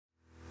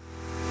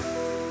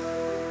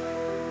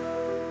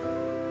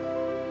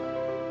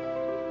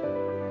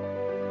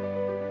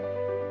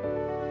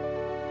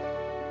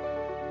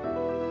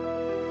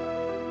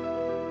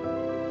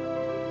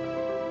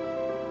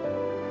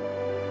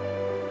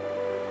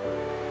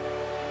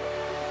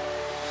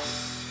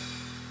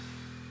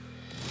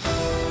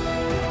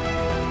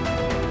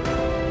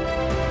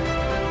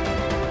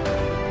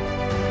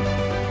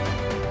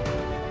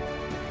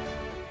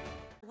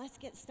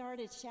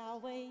started, shall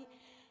we?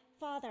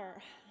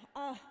 Father,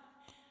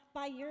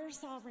 by your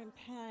sovereign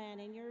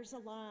plan and yours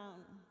alone,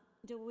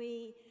 do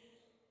we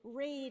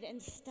read and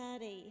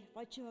study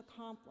what you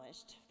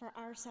accomplished for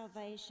our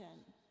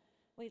salvation.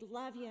 We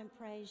love you and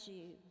praise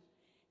you.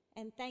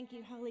 And thank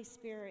you, Holy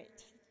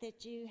Spirit,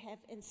 that you have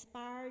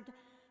inspired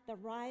the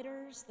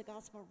writers, the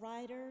gospel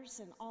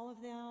writers, and all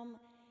of them.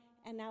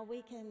 And now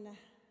we can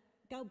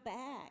go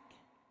back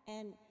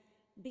and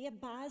be a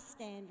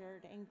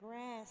bystander and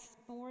grasp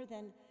more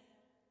than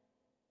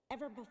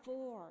ever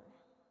before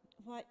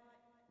what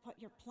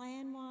your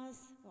plan was,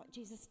 what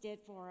Jesus did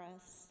for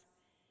us.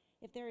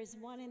 If there is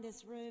one in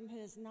this room who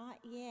has not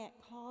yet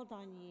called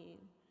on you,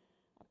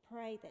 I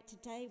pray that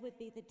today would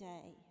be the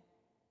day.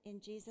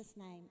 In Jesus'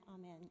 name,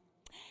 amen.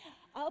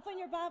 Open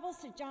your Bibles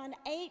to John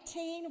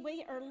 18.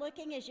 We are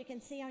looking, as you can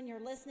see on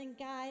your listening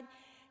guide,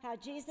 how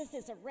Jesus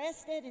is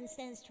arrested and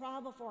stands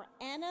trial before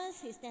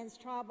Annas. He stands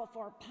trial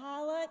before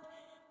Pilate.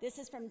 This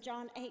is from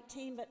John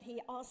 18, but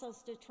he also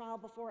stood trial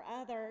before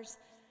others.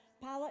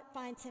 Pilate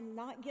finds him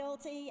not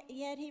guilty,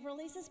 yet he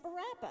releases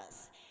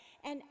Barabbas.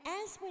 And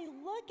as we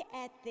look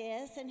at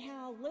this and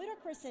how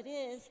ludicrous it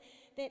is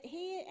that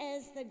he,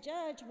 as the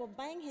judge, will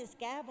bang his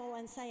gavel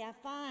and say, I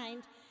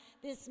find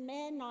this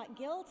man not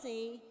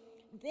guilty,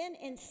 then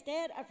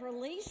instead of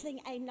releasing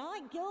a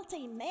not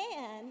guilty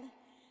man,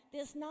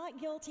 this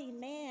not guilty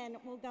man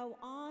will go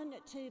on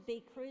to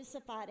be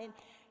crucified. And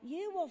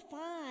you will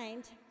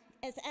find,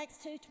 as Acts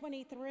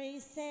 2:23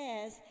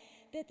 says,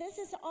 that this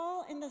is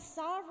all in the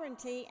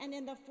sovereignty and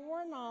in the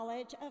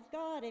foreknowledge of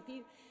God. If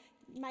you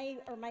may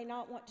or may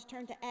not want to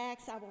turn to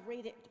Acts, I will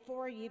read it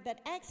for you. But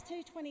Acts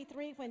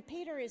 2:23, when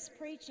Peter is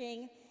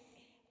preaching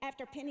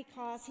after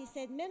Pentecost, he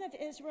said, Men of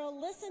Israel,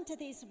 listen to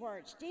these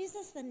words.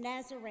 Jesus the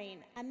Nazarene,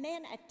 a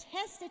man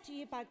attested to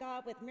you by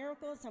God with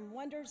miracles and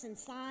wonders and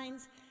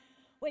signs,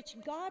 which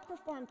God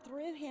performed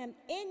through him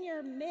in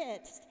your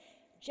midst,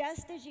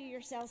 just as you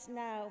yourselves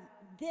know.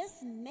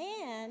 This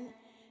man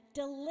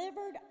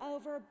delivered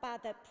over by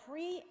the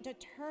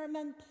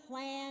predetermined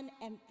plan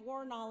and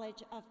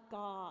foreknowledge of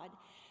God.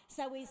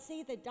 So we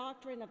see the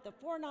doctrine of the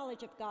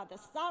foreknowledge of God, the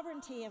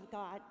sovereignty of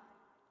God,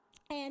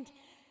 and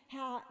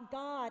how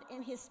God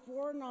in his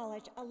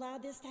foreknowledge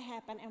allowed this to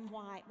happen and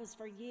why. It was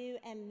for you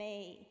and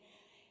me.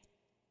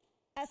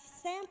 A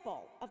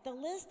sample of the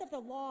list of the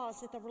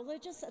laws that the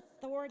religious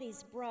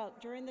authorities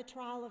broke during the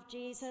trial of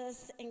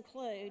Jesus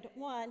include: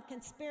 1,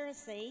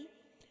 conspiracy.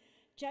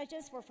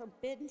 Judges were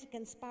forbidden to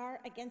conspire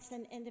against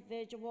an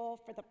individual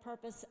for the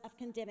purpose of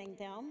condemning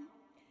them.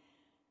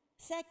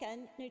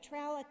 2,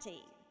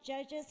 neutrality.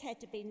 Judges had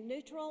to be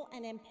neutral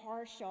and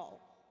impartial.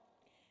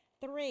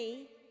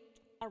 3,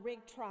 a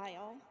rigged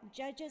trial.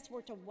 Judges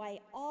were to weigh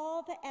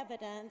all the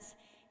evidence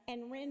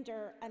and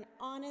render an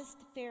honest,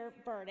 fair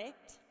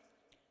verdict.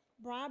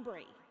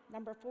 Bribery.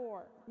 Number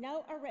 4,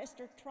 no arrest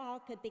or trial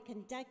could be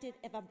conducted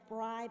if a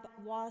bribe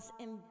was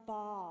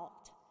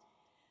involved.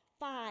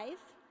 5,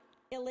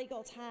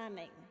 illegal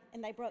timing.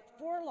 And they broke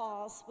 4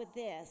 laws with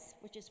this,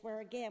 which is where,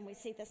 again, we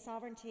see the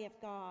sovereignty of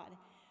God.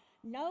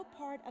 No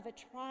part of a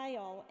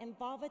trial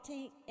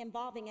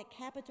involving a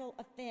capital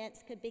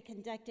offense could be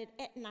conducted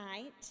at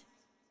night.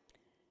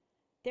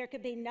 There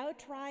could be no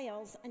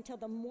trials until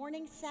the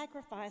morning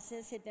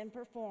sacrifices had been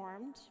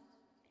performed.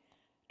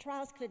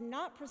 Trials could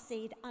not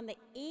proceed on the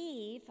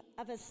eve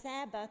of a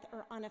Sabbath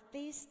or on a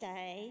feast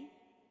day.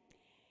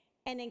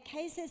 And in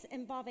cases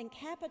involving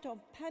capital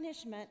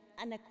punishment,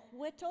 an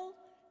acquittal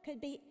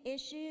could be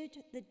issued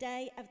the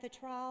day of the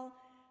trial,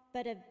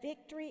 but a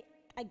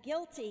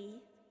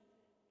guilty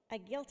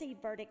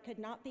verdict could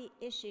not be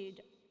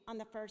issued on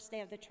the first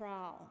day of the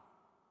trial.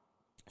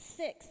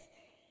 6,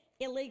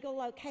 illegal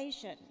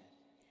location.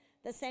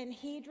 The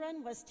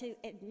Sanhedrin was to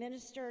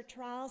administer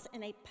trials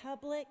in a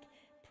public,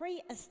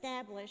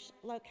 pre-established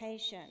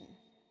location.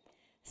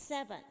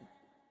 7,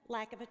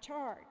 lack of a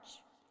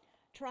charge.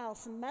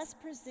 Trials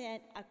must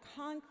present a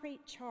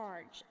concrete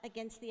charge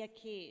against the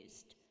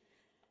accused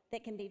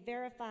that can be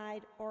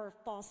verified or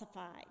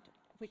falsified,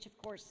 which of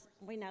course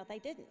we know they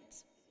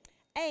didn't.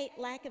 8,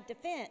 lack of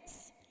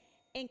defense.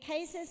 In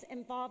cases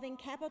involving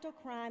capital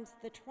crimes,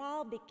 the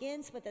trial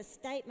begins with a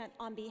statement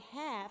on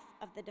behalf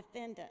of the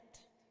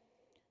defendant.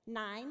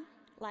 9,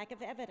 lack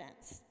of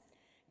evidence.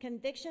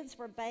 Convictions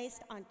were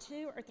based on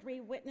 2 or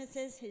 3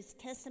 witnesses whose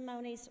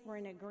testimonies were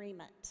in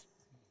agreement.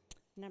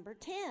 Number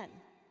 10,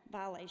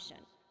 violation,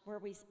 where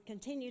we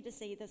continue to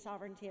see the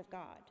sovereignty of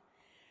God.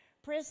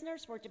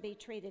 Prisoners were to be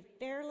treated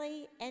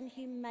fairly and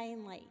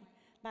humanely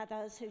by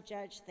those who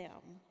judged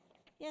them.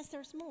 Yes,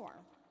 there's more.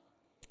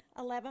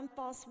 11,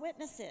 false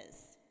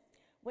witnesses.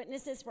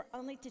 Witnesses were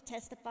only to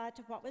testify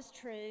to what was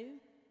true.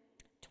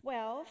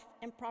 12,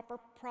 improper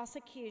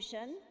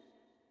prosecution.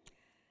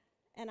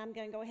 And I'm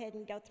going to go ahead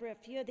and go through a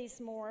few of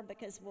these more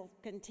because we'll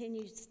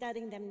continue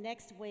studying them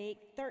next week.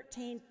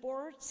 13,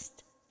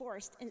 forced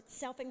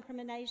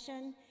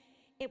self-incrimination.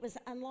 It was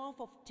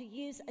unlawful to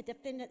use a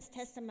defendant's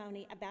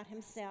testimony about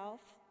himself.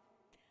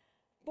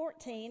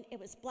 14, it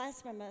was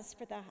blasphemous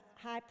for the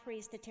high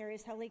priest to tear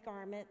his holy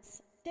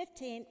garments.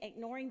 15,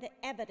 ignoring the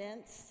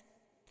evidence.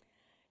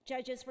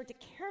 Judges were to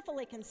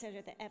carefully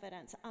consider the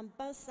evidence on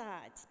both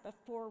sides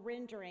before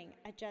rendering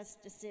a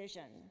just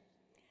decision.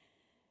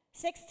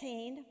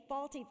 16,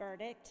 faulty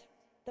verdict.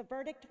 The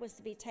verdict was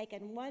to be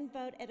taken one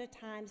vote at a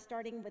time,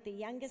 starting with the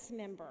youngest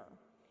member.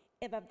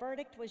 If a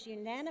verdict was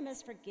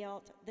unanimous for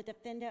guilt, the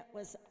defendant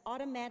was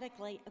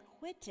automatically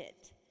acquitted.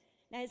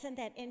 Now, isn't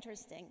that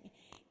interesting?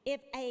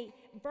 If a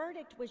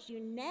verdict was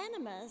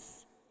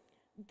unanimous,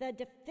 the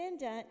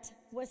defendant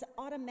was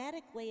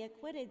automatically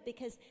acquitted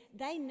because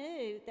they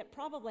knew that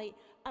probably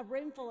a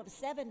room full of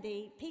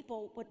 70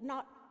 people would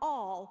not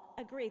all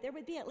agree. There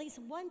would be at least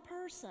one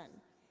person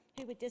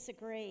who would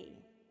disagree.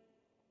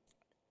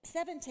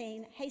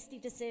 17, hasty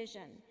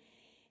decision.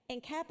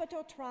 In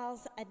capital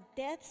trials, a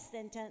death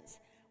sentence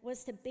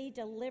was to be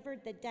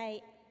delivered the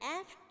day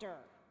after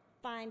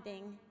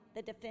finding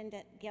the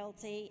defendant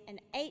guilty.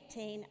 And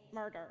 18,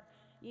 murder.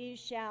 You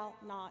shall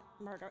not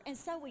murder. And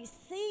so we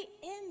see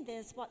in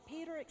this what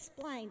Peter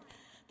explained,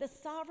 the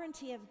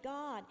sovereignty of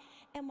God.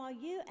 And while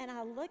you and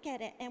I look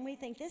at it and we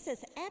think this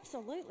is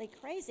absolutely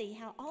crazy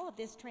how all of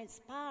this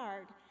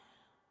transpired,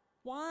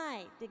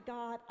 why did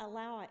God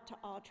allow it to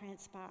all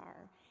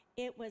transpire?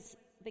 It was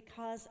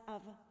because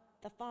of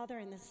the Father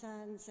and the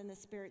Son's and the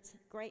Spirit's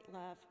great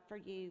love for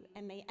you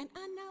and me. And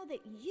I know that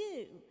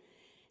you,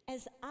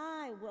 as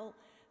I will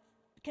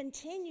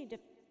continue to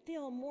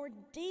feel more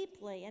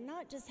deeply and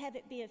not just have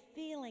it be a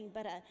feeling,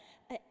 but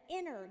an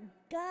inner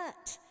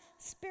gut,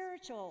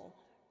 spiritual,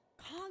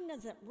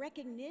 cognizant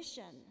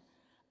recognition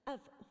of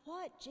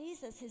what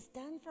Jesus has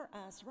done for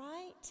us,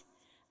 right?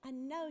 I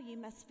know you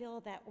must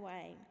feel that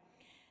way.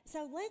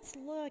 So let's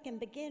look and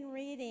begin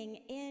reading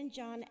in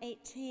John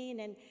 18,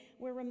 and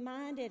we're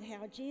reminded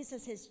how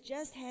Jesus has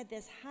just had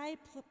this high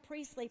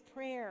priestly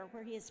prayer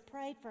where he has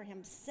prayed for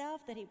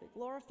himself that he would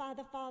glorify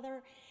the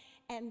Father,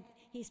 and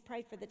he's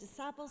prayed for the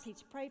disciples,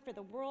 he's prayed for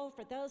the world,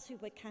 for those who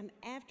would come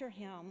after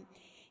him.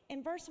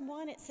 In verse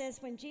 1, it says,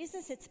 when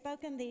Jesus had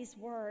spoken these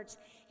words,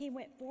 he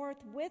went forth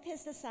with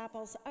his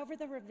disciples over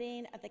the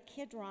ravine of the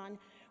Kidron,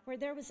 where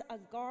there was a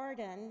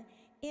garden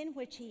in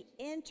which he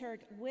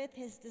entered with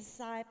his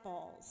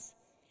disciples.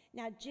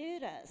 Now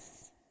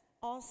Judas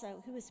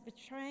also, who was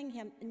betraying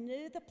him,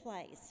 knew the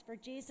place, for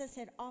Jesus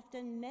had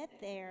often met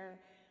there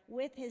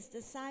with his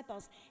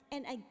disciples.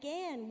 And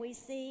again, we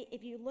see,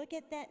 if you look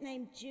at that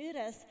name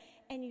Judas,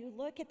 and you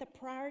look at the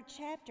prior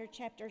chapter,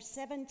 chapter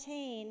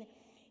 17,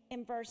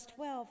 in verse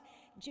 12,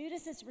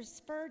 Judas is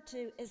referred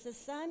to as the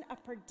son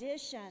of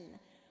perdition.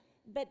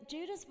 But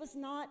Judas was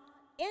not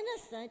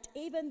innocent,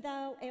 even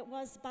though it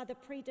was by the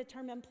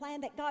predetermined plan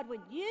that God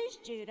would use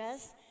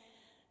Judas.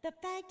 The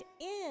fact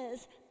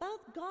is, both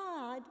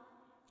God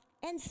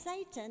and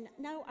Satan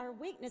know our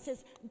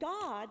weaknesses.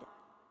 God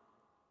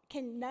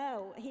can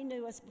know, he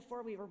knew us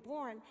before we were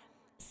born.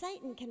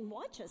 Satan can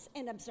watch us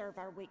and observe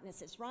our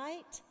weaknesses,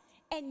 right?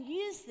 And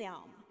use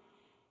them,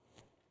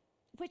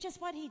 which is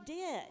what he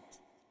did.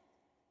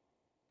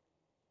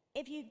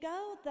 If you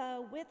go,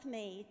 though, with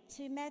me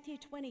to Matthew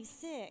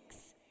 26,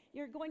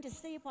 you're going to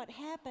see what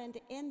happened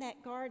in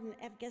that Garden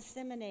of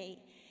Gethsemane.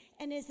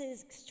 And it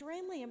is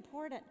extremely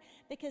important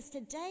because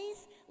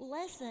today's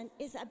lesson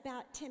is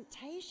about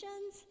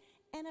temptations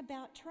and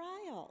about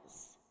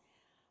trials.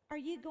 Are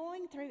you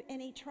going through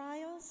any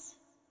trials?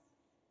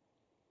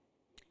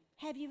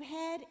 Have you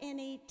had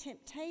any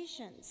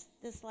temptations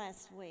this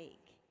last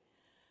week?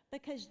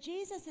 Because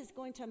Jesus is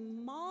going to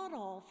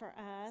model for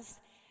us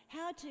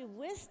how to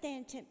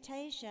withstand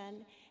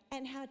temptation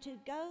and how to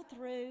go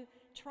through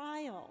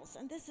trials.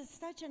 And this is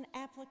such an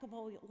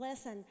applicable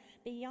lesson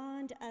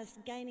beyond us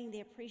gaining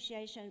the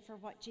appreciation for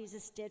what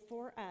Jesus did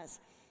for us.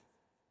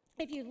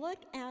 If you look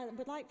at, I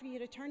would like for you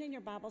to turn in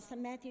your Bibles to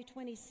Matthew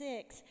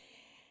 26.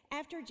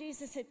 After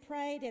Jesus had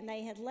prayed and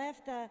they had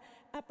left the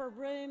upper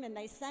room and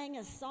they sang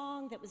a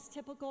song that was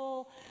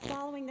typical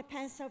following the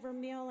Passover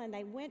meal, and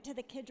they went to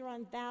the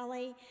Kidron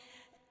Valley.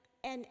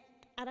 And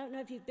I don't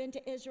know if you've been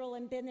to Israel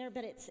and been there,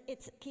 but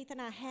it's Keith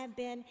and I have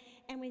been.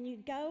 And when you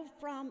go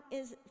from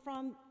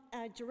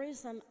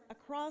Jerusalem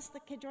across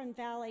the Kidron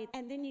Valley,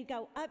 and then you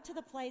go up to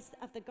the place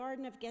of the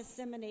Garden of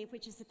Gethsemane,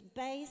 which is at the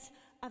base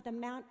of the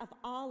Mount of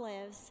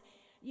Olives,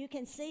 you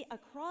can see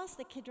across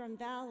the Kidron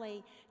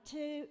Valley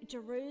to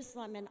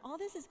Jerusalem. And all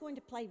this is going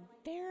to play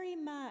very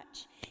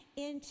much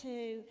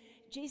into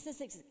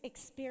Jesus'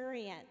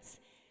 experience.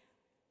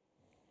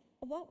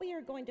 What we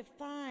are going to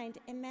find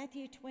in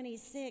Matthew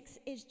 26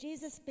 is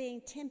Jesus being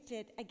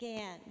tempted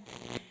again.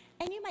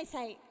 And you may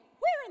say,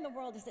 where in the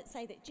world does it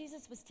say that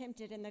Jesus was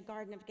tempted in the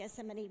Garden of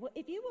Gethsemane? Well,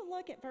 if you will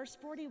look at verse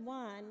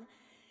 41,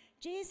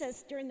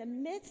 Jesus, during the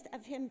midst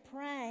of him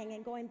praying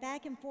and going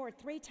back and forth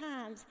 3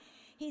 times,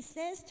 he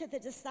says to the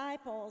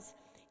disciples,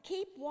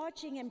 keep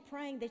watching and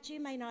praying that you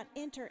may not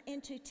enter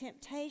into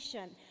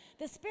temptation.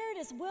 The spirit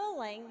is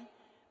willing,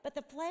 but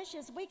the flesh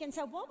is weak. And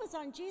so what was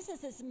on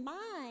Jesus'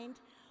 mind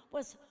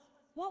was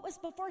what was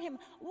before him.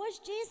 Was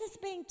Jesus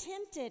being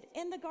tempted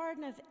in the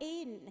Garden of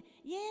Eden?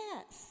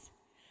 Yes.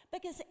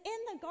 Because in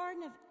the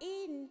Garden of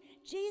Eden,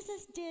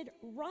 Jesus did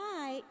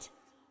right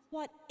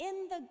what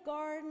in the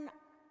Garden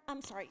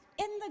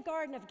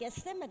of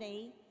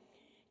Gethsemane,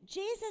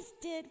 Jesus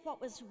did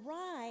what was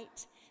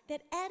right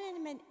that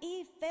Adam and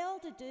Eve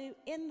failed to do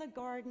in the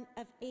Garden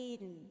of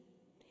Eden.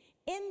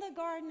 In the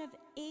Garden of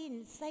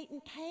Eden,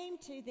 Satan came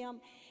to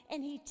them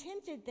and he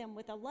tempted them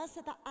with the lust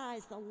of the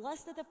eyes, the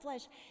lust of the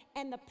flesh,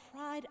 and the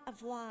pride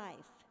of life.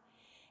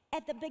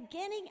 At the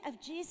beginning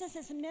of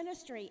Jesus'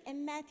 ministry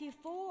in Matthew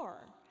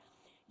 4,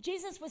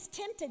 Jesus was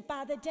tempted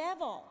by the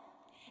devil.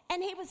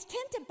 And he was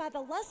tempted by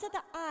the lust of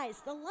the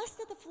eyes, the lust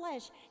of the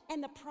flesh,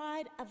 and the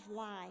pride of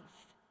life.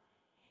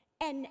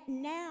 And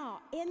now,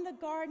 in the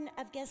Garden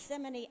of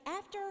Gethsemane,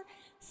 after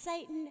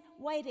Satan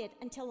waited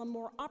until a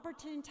more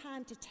opportune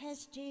time to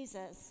test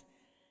Jesus,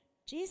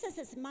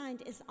 Jesus'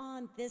 mind is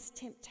on this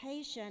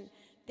temptation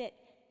that,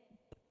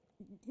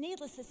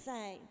 needless to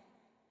say,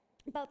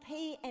 both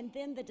he and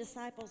then the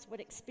disciples would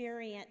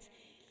experience.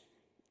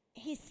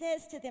 He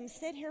says to them,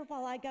 "Sit here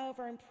while I go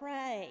over and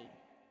pray."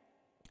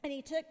 And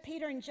he took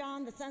Peter and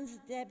John, the sons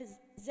of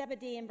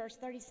Zebedee, in verse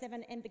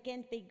 37, and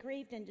began to be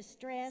grieved and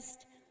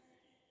distressed.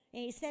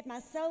 And he said, "My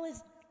soul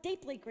is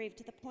deeply grieved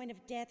to the point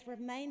of death.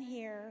 Remain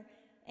here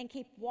and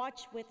keep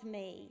watch with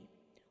me."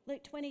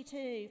 Luke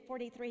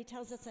 22:43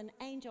 tells us an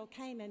angel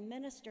came and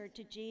ministered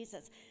to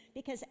Jesus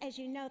because, as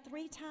you know,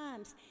 3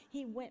 times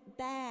he went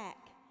back.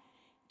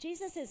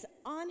 Jesus is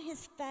on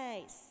his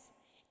face,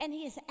 and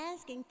he is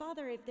asking,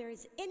 "Father, if there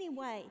is any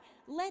way,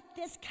 let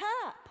this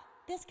cup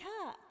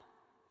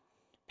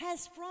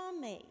pass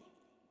from me."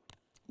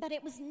 But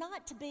it was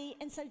not to be,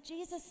 and so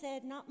Jesus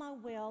said, "Not my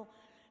will,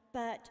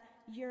 but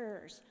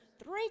yours."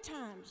 3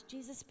 times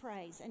Jesus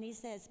prays, and he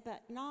says,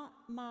 "But not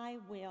my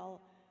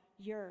will,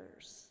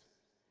 yours."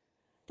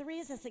 3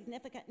 is a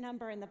significant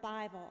number in the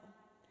Bible,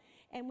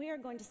 and we are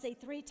going to see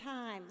 3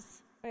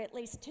 times, or at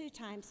least 2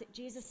 times, that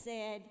Jesus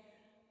said,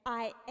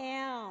 "I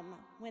am,"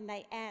 when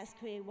they asked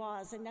who he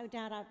was, and no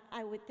doubt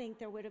I would think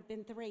there would have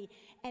been 3.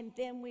 And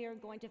then we are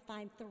going to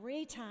find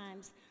 3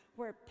 times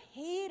where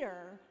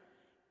Peter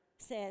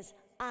says,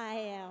 "I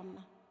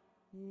am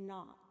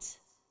not."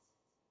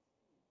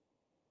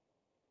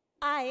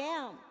 I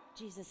am,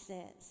 Jesus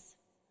says.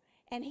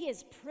 And he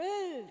has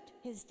proved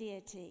his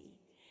deity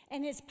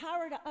and his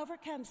power to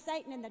overcome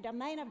Satan in the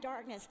domain of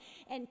darkness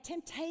and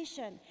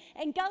temptation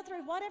and go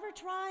through whatever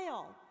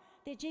trial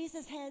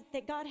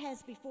that God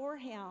has before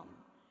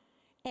him.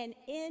 And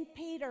in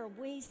Peter,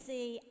 we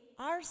see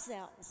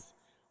ourselves.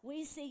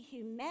 We see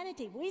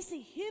humanity. We see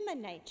human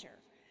nature.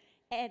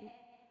 And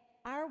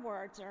our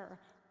words are,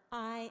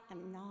 "I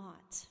am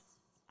not.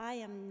 I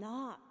am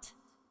not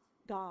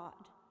God."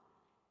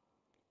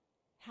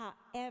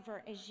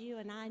 However, as you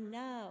and I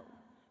know,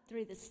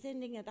 through the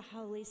sending of the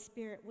Holy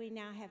Spirit, we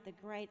now have the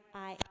great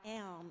I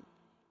am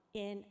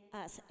in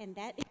us. And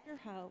that is your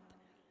hope.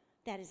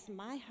 That is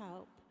my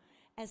hope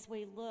as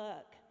we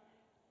look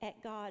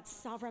at God's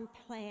sovereign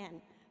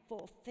plan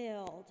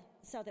fulfilled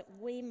so that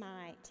we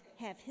might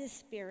have his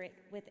Spirit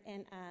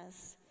within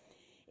us.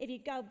 If you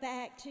go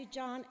back to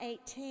John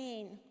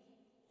 18,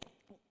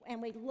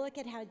 and we look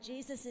at how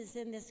Jesus is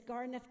in this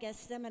Garden of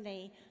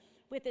Gethsemane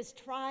with his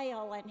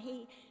trial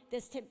and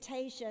this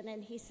temptation,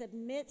 and he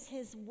submits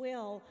his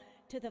will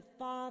to the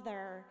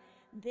Father,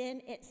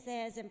 then it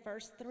says in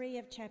verse 3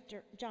 of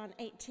chapter John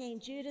 18,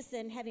 "Judas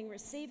then, having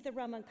received the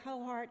Roman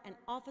cohort and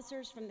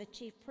officers from the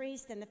chief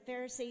priests and the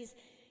Pharisees,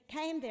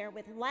 came there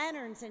with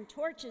lanterns and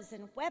torches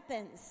and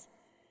weapons.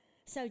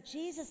 So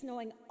Jesus,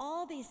 knowing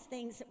all these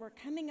things that were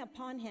coming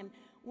upon him,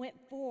 went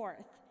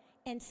forth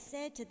and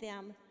said to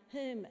them,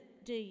 'Whom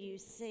do you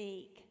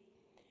seek?'"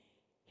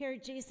 Here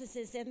Jesus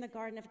is in the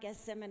Garden of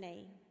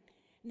Gethsemane.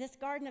 And this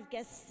Garden of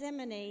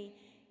Gethsemane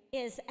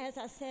is, as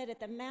I said, at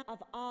the Mount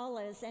of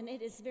Olives, and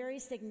it is very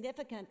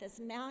significant, this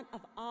Mount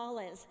of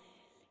Olives.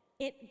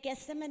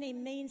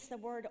 Gethsemane means the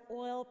word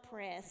oil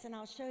press, and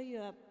I'll show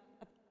you an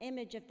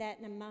image of that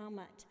in a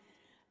moment.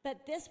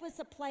 But this was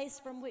a place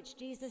from which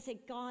Jesus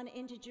had gone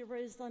into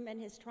Jerusalem in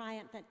his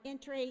triumphant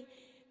entry.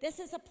 This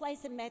is a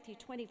place in Matthew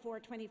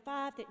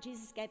 24:25 that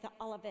Jesus gave the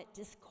Olivet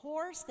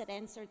Discourse that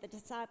answered the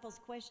disciples'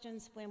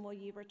 questions: "When will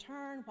you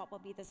return? What will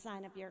be the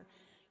sign of your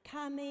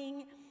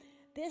coming?"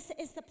 This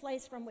is the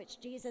place from which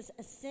Jesus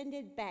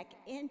ascended back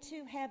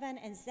into heaven,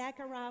 and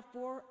Zechariah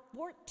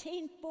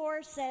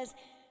 14:4 says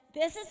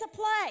this is a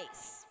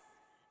place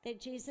that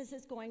Jesus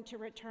is going to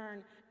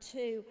return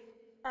to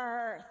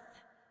earth.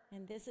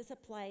 And this is a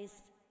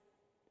place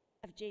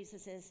of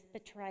Jesus'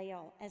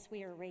 betrayal, as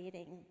we are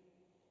reading.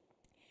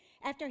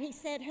 After he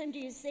said, "Whom do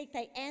you seek?"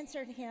 they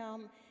answered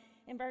him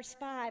in verse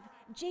 5,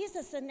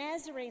 "Jesus the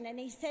Nazarene." And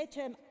he said to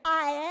him,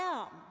 "I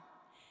am."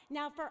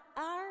 Now, for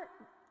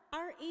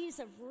our ease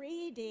of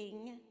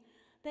reading,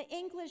 the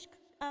English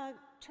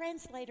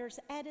translators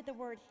added the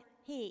word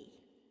he.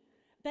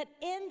 But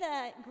in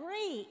the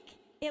Greek,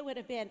 it would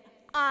have been,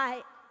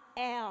 "I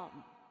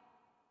am."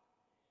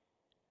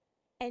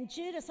 And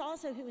Judas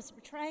also, who was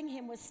betraying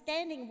him, was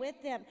standing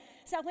with them.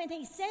 So when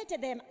he said to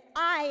them,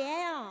 "I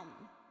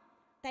am,"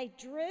 they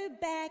drew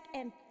back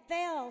and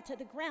fell to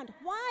the ground.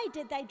 Why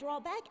did they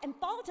draw back and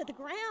fall to the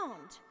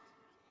ground?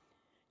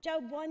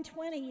 Job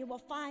 120, you will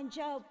find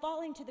Job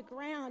falling to the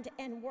ground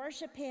and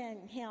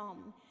worshiping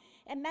him.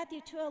 In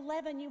Matthew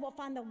 2:11, you will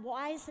find the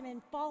wise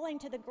men falling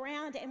to the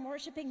ground and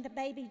worshiping the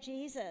baby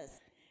Jesus.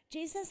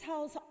 Jesus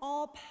holds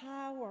all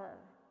power.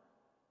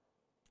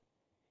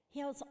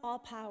 He holds all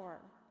power.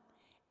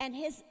 And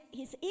he's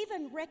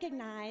even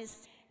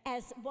recognized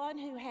as one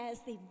who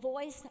has the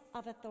voice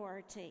of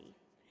authority.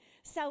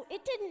 So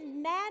it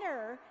didn't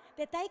matter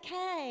that they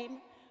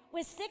came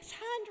with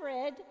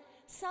 600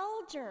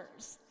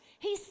 soldiers.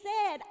 He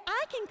said,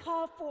 I can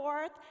call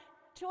forth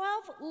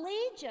 12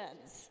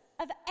 legions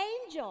of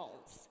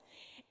angels.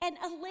 And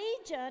a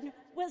legion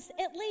was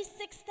at least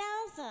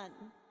 6,000.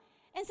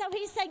 And so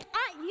he's saying,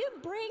 you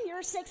bring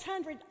your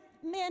 600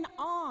 men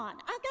on.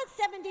 I've got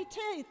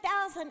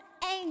 72,000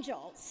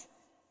 angels,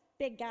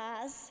 big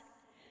guys.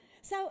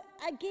 So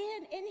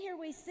again, in here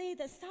we see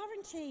the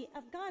sovereignty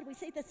of God. We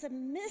see the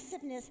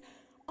submissiveness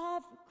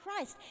of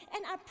Christ.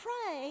 And I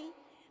pray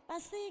by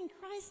seeing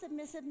Christ's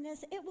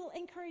submissiveness, it will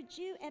encourage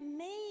you and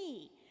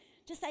me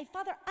to say,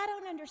 Father, I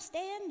don't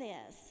understand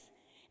this.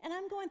 And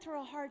I'm going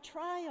through a hard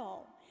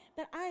trial,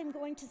 but I am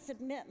going to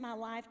submit my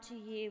life to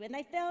you. And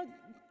they fell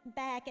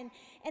back, and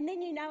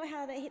then you know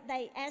how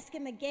they ask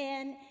him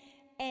again.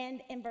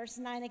 And in verse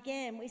 9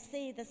 again, we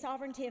see the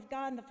sovereignty of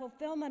God and the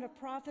fulfillment of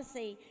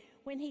prophecy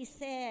when he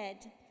said,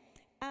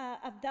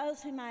 of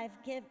those whom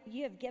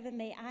you have given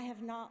me, I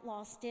have not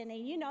lost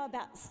any. You know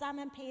about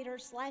Simon Peter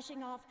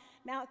slashing off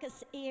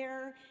Malchus'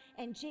 ear,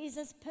 and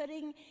Jesus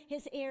putting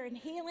his ear and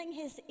healing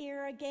his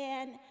ear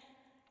again.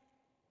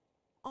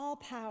 All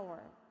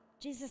power.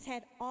 Jesus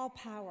had all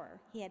power.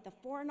 He had the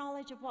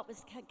foreknowledge of what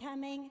was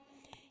coming.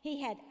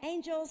 He had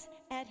angels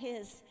at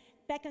his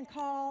beck and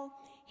call.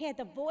 He had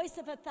the voice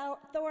of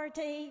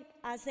authority,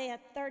 Isaiah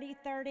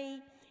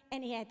 30:30,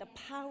 and he had the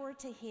power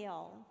to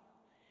heal.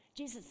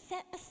 Jesus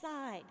set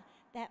aside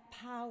that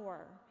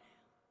power.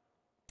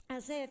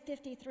 Isaiah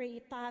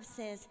 53:5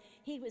 says,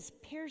 he was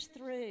pierced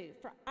through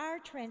for our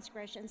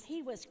transgressions.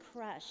 He was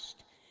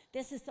crushed.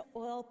 This is the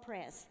oil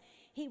press.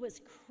 He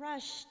was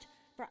crushed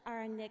for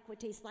our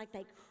iniquities like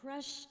they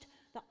crushed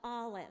the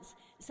olives.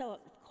 So,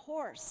 of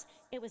course,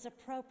 it was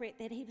appropriate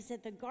that he was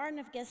at the Garden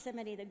of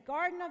Gethsemane, the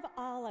Garden of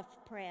Olive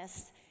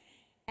press,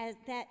 as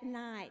that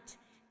night.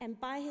 And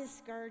by his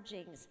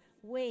scourgings,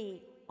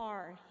 we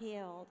are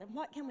healed. And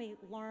what can we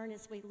learn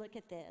as we look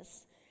at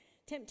this?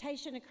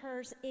 Temptation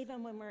occurs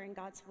even when we're in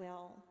God's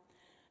will.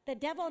 The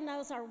devil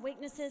knows our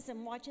weaknesses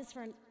and watches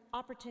for an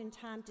opportune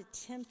time to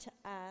tempt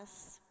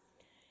us.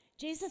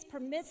 Jesus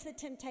permits the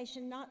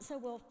temptation not so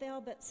we'll fail,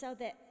 but so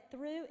that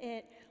through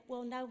it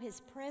we'll know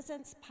his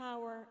presence,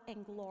 power,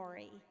 and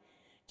glory.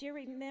 Do you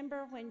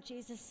remember when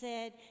Jesus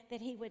said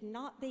that he would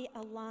not be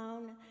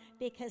alone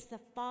because the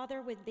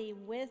Father would be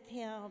with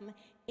him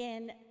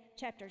in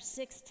chapter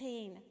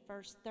 16,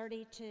 verse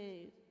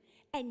 32?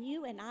 And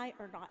you and I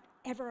are not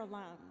ever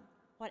alone,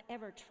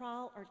 whatever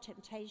trial or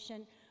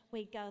temptation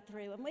we go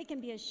through. And we can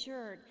be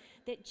assured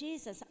that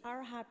Jesus,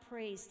 our high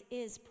priest,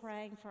 is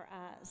praying for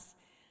us.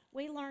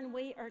 We learn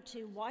we are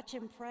to watch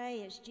and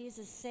pray, as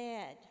Jesus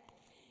said.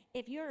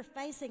 If you're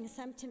facing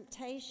some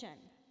temptation,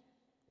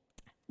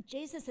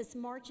 Jesus'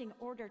 marching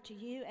order to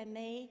you and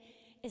me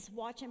is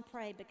watch and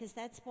pray, because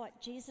that's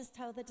what Jesus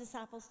told the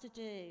disciples to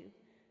do.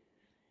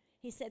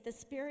 He said, the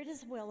spirit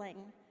is willing,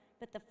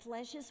 but the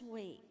flesh is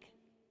weak.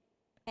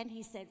 And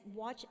he said,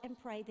 watch and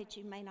pray that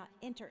you may not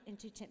enter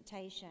into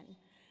temptation.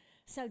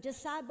 So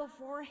decide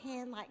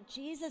beforehand, like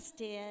Jesus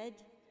did,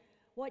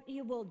 what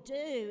you will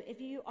do if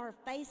you are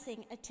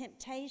facing a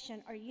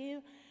temptation, or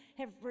you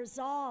have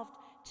resolved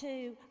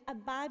to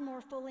abide more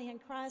fully in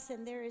Christ,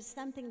 and there is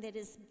something that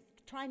is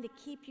trying to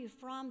keep you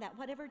from that,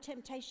 whatever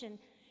temptation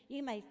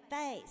you may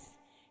face.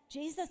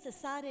 Jesus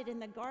decided in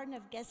the Garden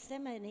of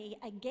Gethsemane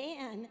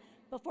again,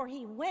 before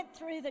he went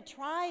through the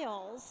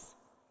trials,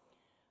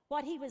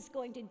 what he was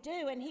going to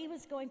do, and he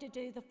was going to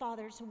do the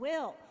Father's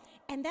will.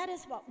 And that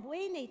is what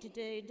we need to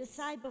do,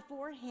 decide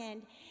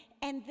beforehand.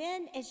 And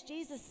then, as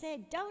Jesus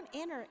said, don't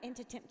enter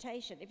into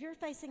temptation. If you're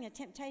facing a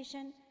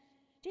temptation,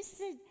 Jesus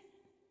said,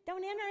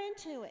 don't enter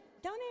into it.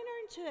 Don't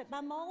enter into it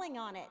by mulling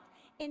on it.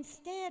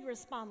 Instead,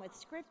 respond with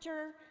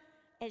Scripture,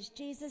 as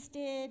Jesus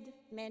did.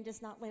 Man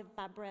does not live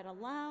by bread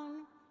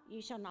alone.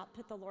 You shall not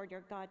put the Lord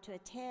your God to a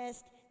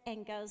test.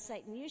 And go,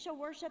 Satan, you shall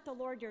worship the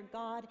Lord your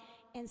God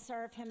and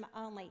serve him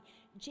only.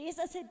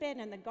 Jesus had been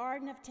in the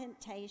Garden of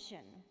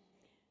Temptation,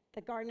 the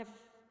Garden of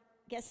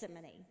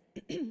Gethsemane,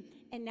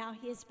 and now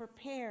he is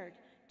prepared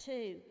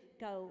to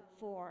go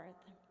forth.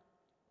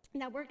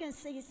 Now we're going to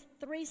see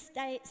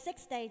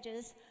 6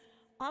 stages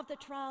of the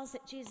trials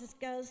that Jesus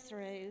goes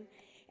through.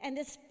 And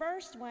this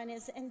first one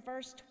is in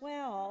verse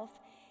 12.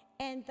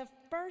 And the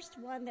first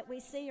one that we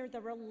see are the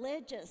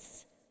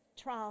religious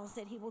trials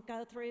that he will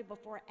go through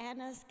before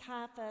Annas,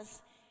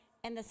 Caiaphas,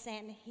 and the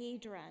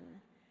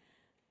Sanhedrin.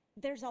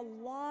 There's a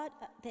lot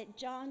that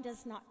John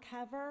does not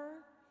cover,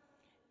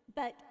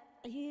 but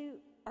you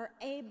are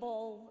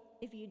able,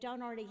 if you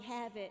don't already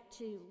have it,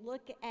 to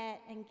look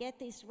at and get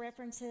these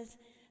references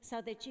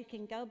so that you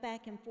can go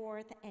back and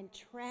forth and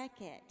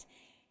track it.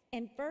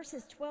 In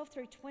verses 12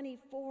 through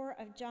 24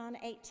 of John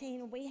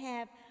 18, we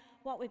have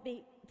what would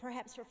be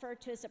perhaps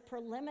referred to as a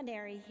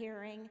preliminary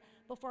hearing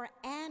before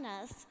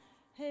Annas,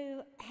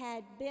 who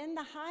had been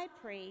the high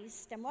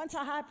priest, and once a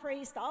high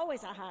priest,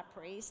 always a high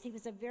priest. He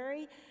was a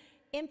very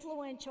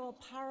influential,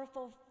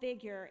 powerful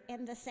figure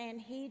in the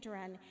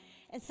Sanhedrin.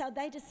 And so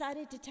they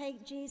decided to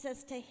take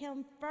Jesus to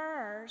him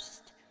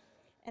first,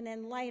 and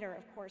then later,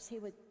 of course, he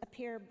would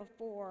appear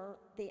before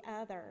the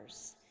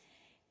others.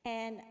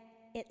 And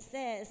it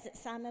says that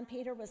Simon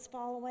Peter was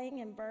following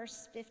in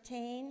verse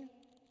 15,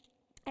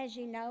 as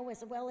you know,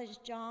 as well as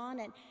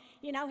John. And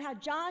you know how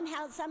John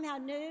somehow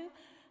knew,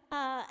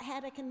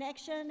 had a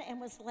connection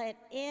and was let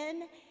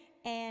in,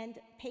 and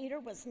Peter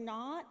was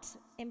not.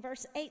 In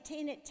verse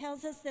 18, it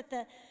tells us that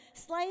the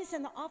slaves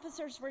and the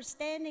officers were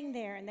standing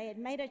there, and they had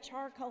made a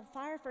charcoal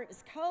fire, for it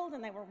was cold,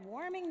 and they were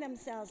warming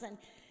themselves. And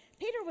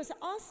Peter was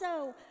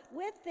also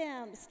with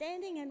them,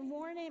 standing and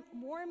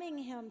warming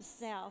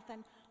himself.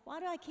 And why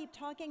do I keep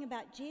talking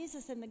about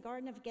Jesus in the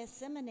Garden of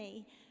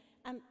Gethsemane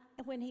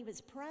when he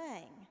was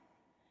praying?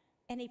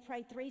 And he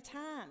prayed 3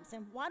 times.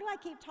 And why do I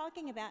keep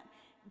talking about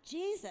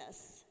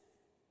Jesus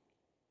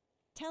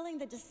telling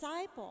the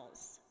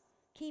disciples,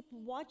 keep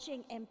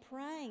watching and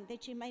praying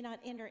that you may not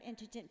enter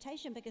into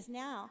temptation? Because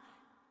now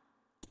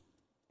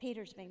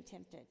Peter's being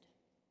tempted.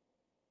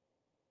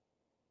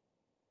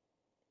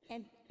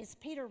 And is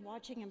Peter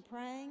watching and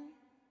praying?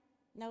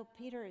 No,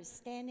 Peter is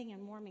standing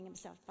and warming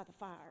himself by the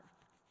fire.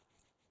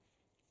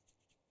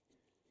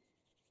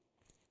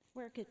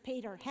 Where could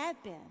Peter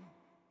have been?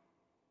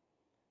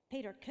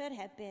 Peter could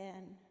have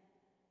been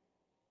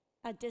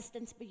a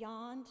distance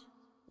beyond,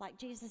 like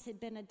Jesus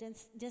had been a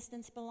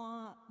distance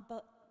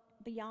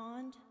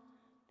beyond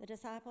the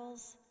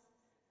disciples,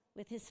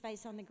 with his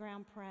face on the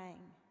ground praying.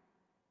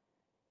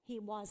 He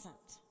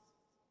wasn't.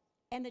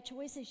 And the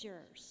choice is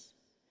yours.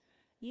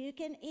 You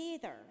can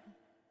either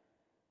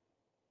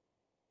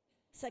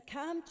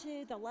succumb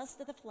to the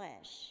lust of the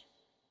flesh.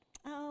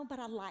 Oh, but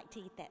I like to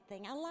eat that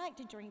thing. I like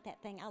to drink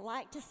that thing. I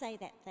like to say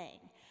that thing.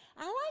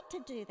 I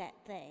like to do that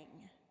thing.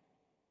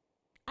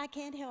 I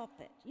can't help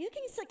it. You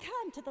can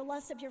succumb to the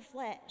lust of your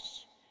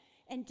flesh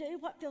and do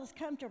what feels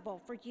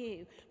comfortable for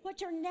you,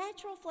 what your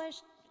natural flesh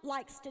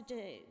likes to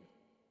do.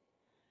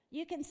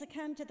 You can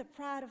succumb to the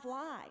pride of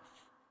life,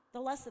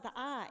 the lust of the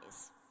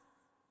eyes.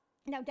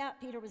 No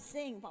doubt Peter was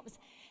seeing what was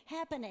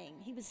happening.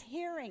 He was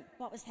hearing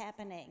what was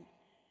happening,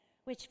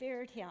 which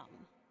feared him.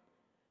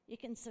 You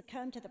can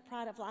succumb to the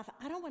pride of life.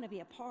 I don't want to be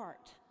a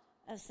part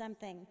of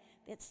something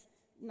that's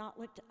not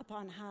looked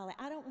upon highly.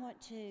 I don't want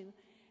to.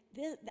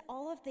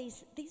 All of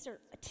these are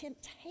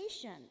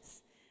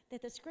temptations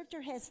that the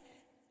scripture has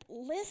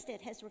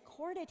listed, has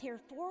recorded here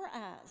for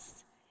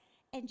us.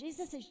 And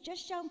Jesus has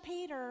just shown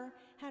Peter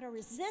how to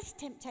resist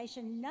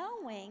temptation,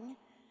 knowing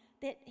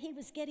that he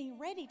was getting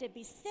ready to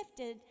be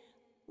sifted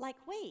like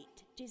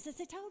wheat. Jesus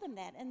had told him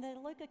that in the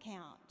Luke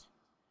account.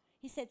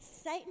 He said,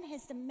 Satan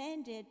has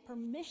demanded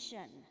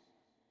permission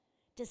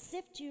to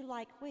sift you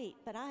like wheat,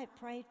 but I have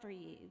prayed for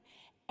you.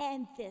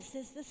 And this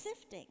is the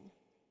sifting.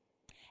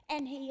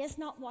 And he is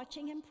not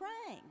watching and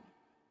praying.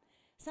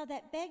 So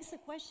that begs the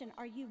question,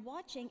 are you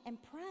watching and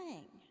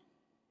praying?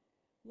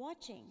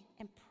 Watching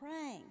and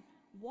praying.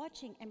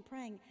 Watching and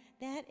praying.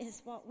 That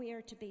is what we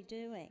are to be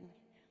doing.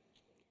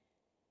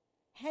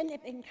 Hadn't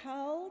it been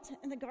cold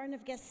in the Garden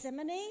of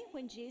Gethsemane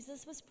when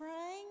Jesus was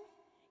praying?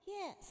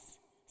 Yes.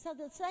 So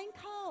the same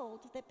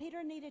cold that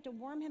Peter needed to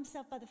warm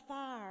himself by the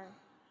fire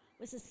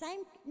was the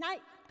same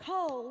night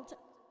cold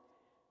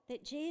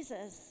that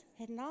Jesus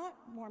had not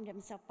warmed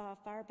himself by a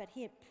fire, but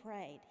he had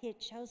prayed. He had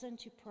chosen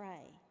to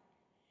pray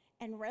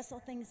and wrestle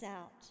things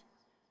out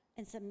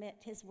and submit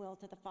his will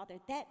to the Father.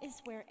 That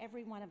is where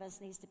every one of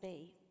us needs to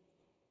be.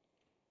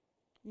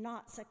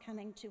 Not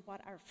succumbing to what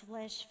our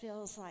flesh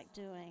feels like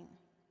doing.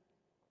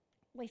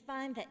 We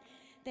find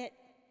that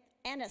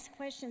Annas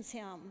questions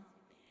him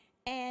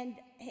and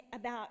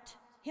about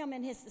him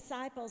and his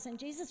disciples, and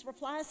Jesus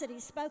replies that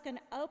he's spoken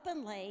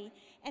openly,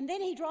 and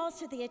then he draws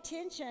to the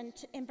attention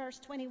in verse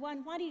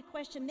 21, why do you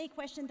question me?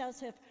 Question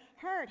those who have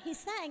heard. He's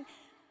saying,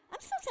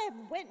 I'm supposed to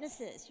have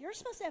witnesses. You're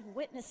supposed to have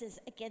witnesses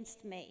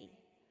against me.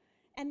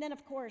 And then,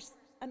 of course,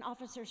 an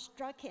officer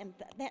struck him,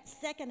 that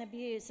second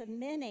abuse of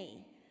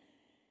many.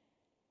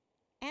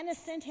 Annas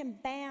sent him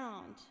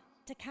bound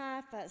to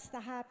Caiaphas, the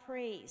high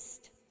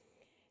priest.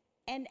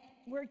 And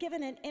we're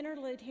given an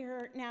interlude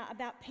here now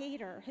about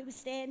Peter, who was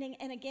standing,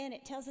 and again,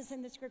 it tells us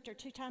in the scripture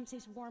 2 times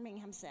he's warming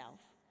himself.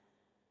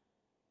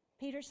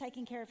 Peter's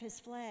taking care of his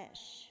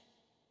flesh.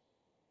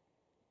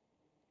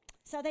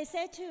 So they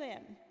said to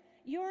him,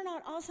 you're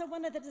not also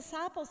one of the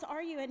disciples,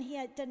 are you? And he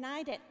had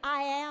denied it.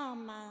 I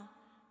am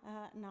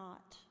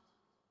not.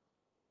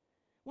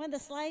 One of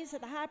the slaves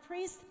of the high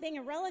priest, being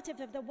a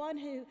relative of the one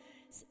whose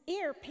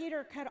ear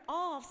Peter cut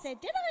off,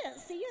 said, did I not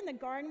see you in the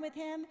garden with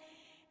him?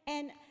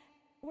 And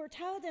we're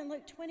told in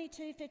Luke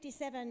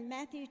 22:57,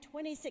 Matthew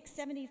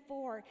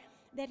 26:74,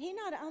 that he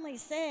not only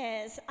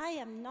says, I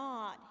am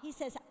not, he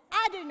says,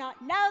 I do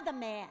not know the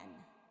man.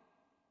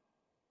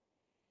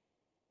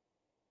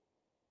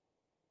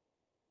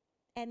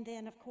 And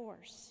then, of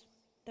course,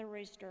 the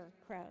rooster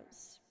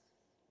crows.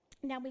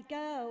 Now we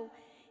go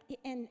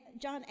in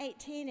John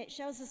 18, it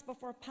shows us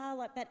before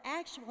Pilate, but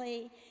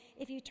actually,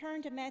 if you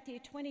turn to Matthew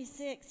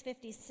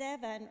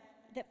 26:57,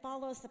 that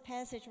follows the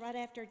passage right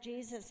after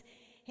Jesus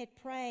had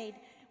prayed,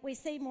 we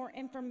see more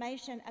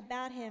information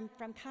about him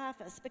from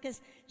Caiaphas,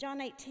 because John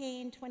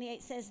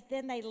 18:28 says,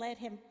 then they led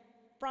him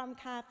from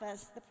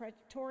Caiaphas, the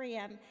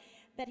praetorium,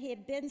 but he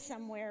had been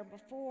somewhere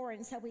before,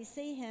 and so we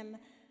see him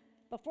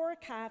before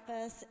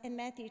Caiaphas in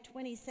Matthew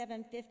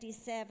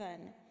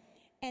 27:57.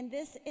 And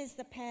this is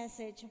the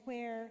passage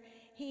where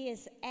he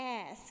is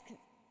asked,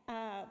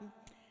 and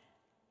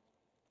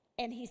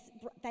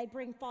they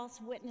bring false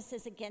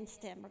witnesses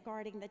against him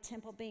regarding the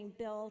temple being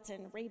built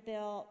and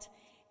rebuilt.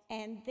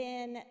 And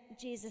then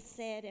Jesus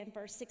said in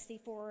verse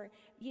 64,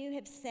 you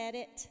have said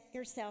it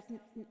yourself,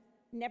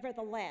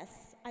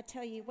 nevertheless, I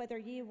tell you, whether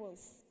you will,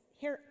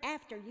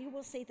 hereafter you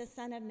will see the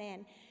Son of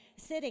Man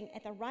sitting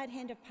at the right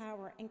hand of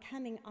power and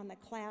coming on the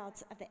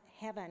clouds of the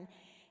heaven.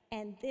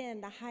 And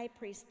then the high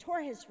priest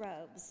tore his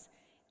robes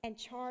and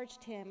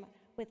charged him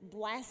with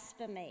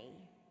blasphemy.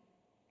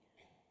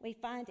 We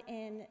find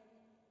in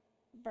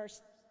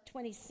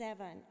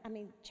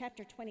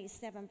chapter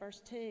 27, verse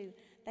 2,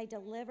 they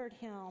delivered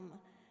him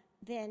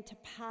then to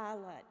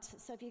Pilate.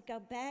 So if you go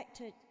back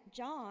to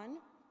John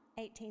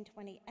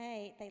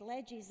 18:28, they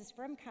led Jesus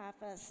from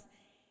Caiaphas,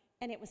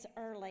 and it was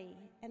early,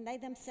 and they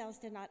themselves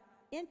did not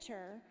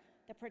enter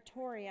the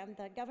praetorium,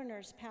 the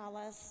governor's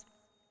palace,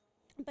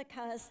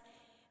 because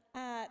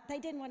they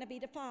didn't want to be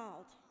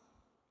defiled.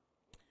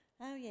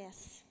 Oh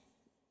yes,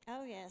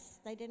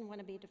 they didn't want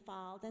to be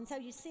defiled. And so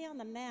you see on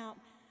the map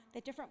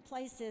the different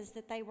places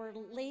that they were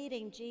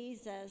leading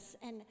Jesus,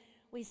 and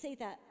we see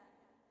the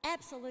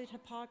absolute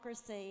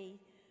hypocrisy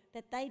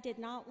that they did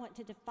not want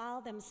to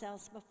defile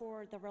themselves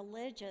before the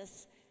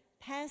religious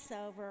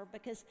Passover,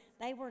 because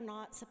they were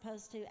not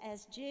supposed to,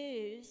 as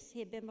Jews. He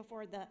had been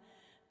before the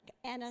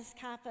Annas,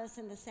 Caiaphas,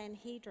 and the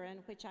Sanhedrin,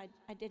 which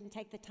I didn't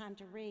take the time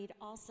to read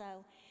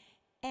also.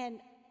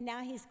 And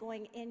now he's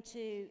going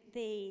into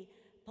the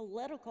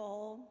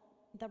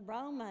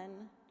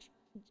Roman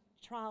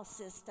trial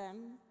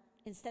system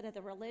instead of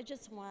the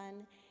religious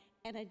one,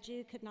 and a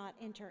Jew could not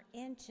enter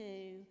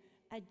into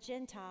a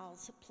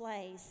Gentile's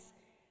place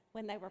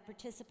when they were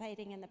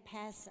participating in the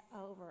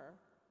Passover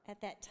at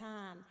that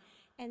time.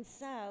 And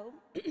so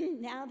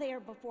now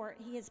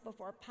he is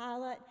before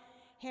Pilate,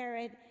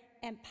 Herod,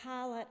 and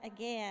Pilate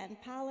again.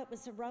 Pilate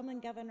was the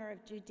Roman governor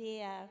of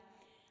Judea.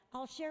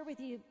 I'll share with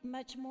you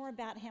much more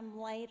about him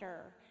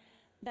later,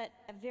 but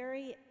a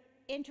very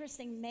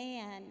interesting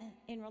man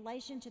in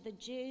relation to the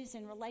Jews,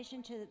 in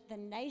relation to the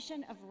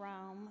nation of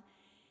Rome,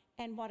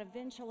 and what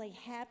eventually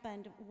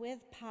happened with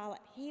Pilate.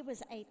 He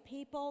was a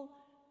people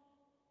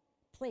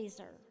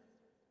pleaser.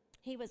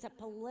 He was a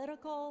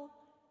political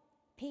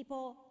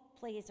people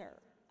pleaser,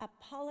 a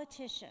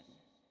politician.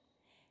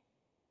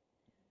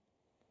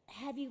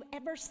 Have you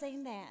ever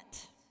seen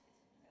that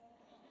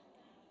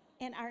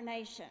in our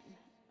nation,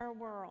 our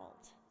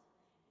world?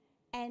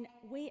 And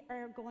we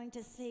are going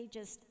to see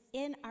just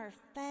in our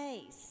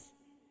face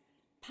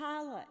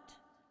Pilate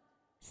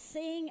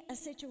seeing a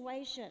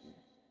situation,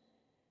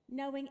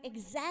 knowing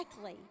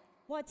exactly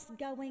what's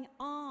going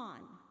on,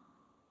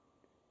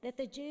 that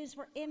the Jews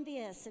were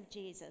envious of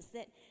Jesus,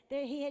 that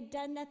he had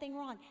done nothing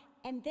wrong,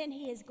 and then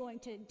he is going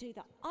to do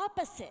the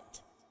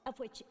opposite of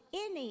which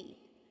any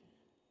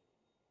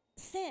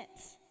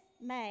sense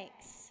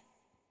makes.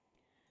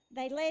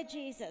 They led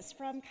Jesus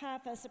from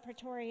Caiaphas, the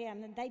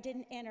praetorium, and they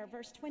didn't enter.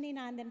 Verse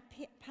 29, then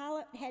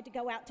Pilate had to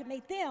go out to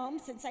meet them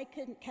since they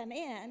couldn't come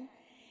in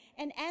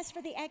and ask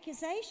for the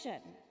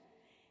accusation.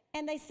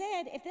 And they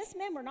said, if this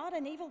man were not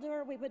an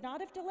evildoer, we would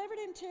not have delivered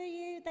him to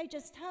you. They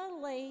just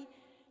totally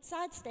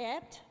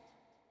sidestepped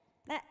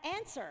that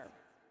answer,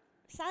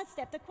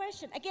 sidestepped the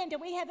question. Again, do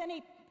we have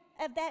any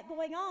of that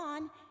going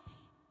on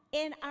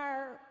in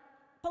our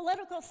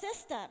political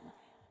system?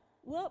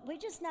 Well, we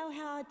just know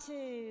how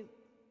to,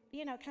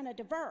 kind of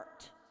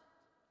divert.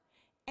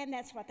 And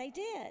that's what they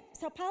did.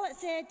 So Pilate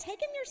said,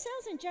 take him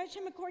yourselves and judge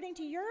him according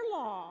to your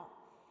law.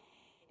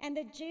 And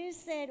the Jews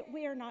said,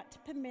 we are not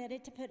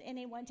permitted to put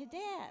anyone to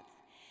death.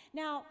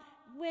 Now,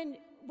 when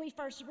we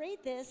first read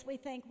this, we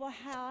think, well,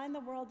 how in the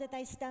world did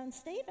they stone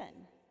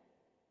Stephen?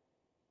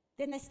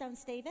 Didn't they stone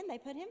Stephen? They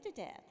put him to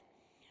death.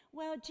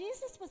 Well,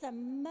 Jesus was a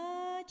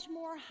much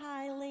more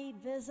highly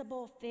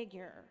visible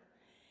figure,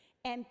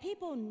 and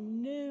people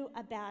knew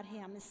about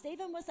him.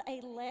 Stephen was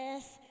a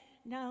less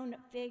known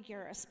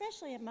figure,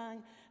 especially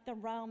among the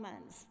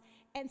Romans.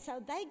 And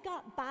so they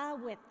got by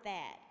with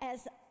that,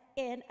 as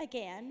in,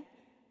 again,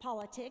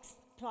 politics.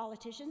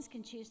 Politicians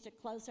can choose to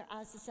close their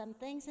eyes to some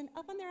things and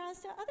open their eyes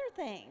to other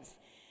things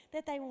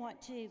that they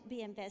want to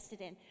be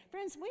invested in.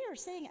 Friends, we are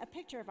seeing a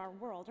picture of our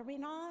world, are we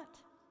not?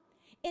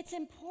 It's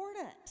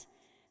important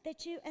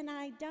that you and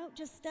I don't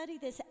just study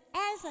this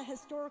as a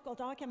historical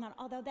document,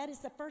 although that is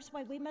the first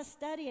way we must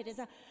study it, as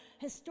a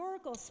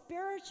historical,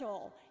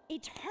 spiritual,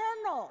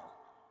 eternal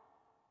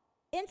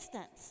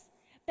instance.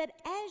 But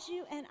as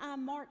you and I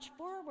march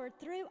forward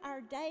through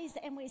our days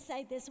and we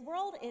say, this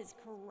world is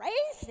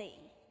crazy,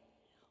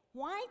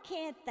 Why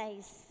can't they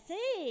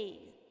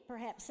see,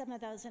 perhaps some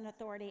of those in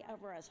authority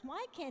over us?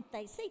 Why can't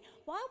they see?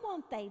 Why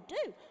won't they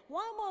do?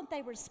 Why won't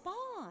they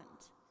respond?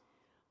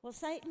 Well,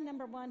 Satan,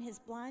 number one, has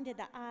blinded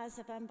the eyes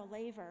of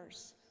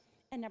unbelievers.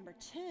 And number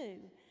two,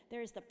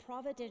 there is the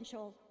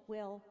providential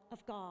will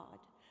of God.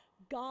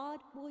 God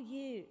will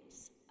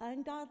use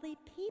ungodly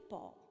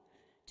people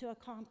to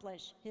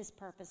accomplish his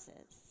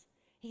purposes.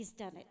 He's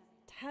done it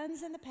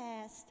tons in the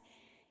past.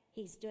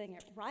 He's doing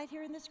it right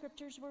here in the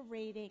scriptures we're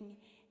reading,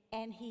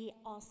 and he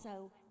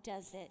also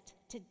does it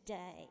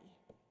today.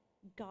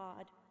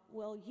 God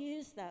will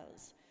use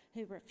those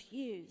who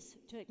refuse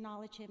to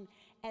acknowledge him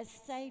as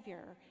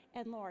Savior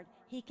and Lord.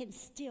 He can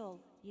still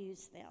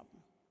use them.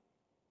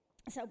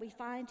 So we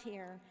find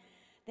here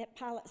that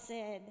Pilate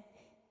said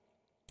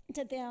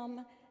to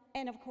them,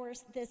 and of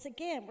course, this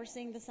again, we're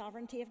seeing the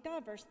sovereignty of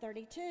God. Verse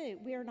 32,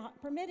 we are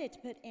not permitted to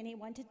put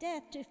anyone to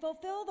death, to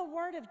fulfill the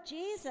word of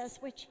Jesus,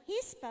 which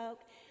he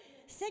spoke,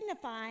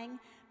 signifying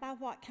by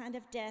what kind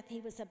of death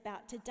he was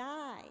about to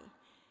die.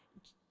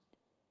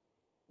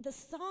 The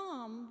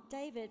psalm,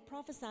 David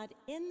prophesied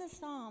in the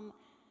psalm,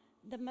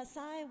 the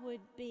Messiah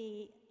would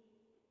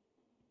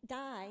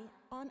die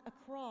on a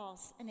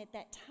cross, and at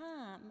that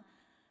time,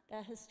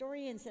 the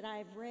historians that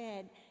I've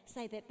read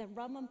say that the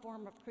Roman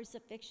form of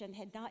crucifixion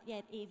had not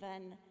yet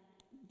even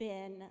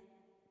been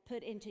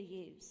put into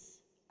use.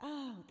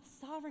 Oh,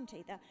 the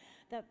sovereignty,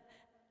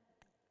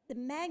 the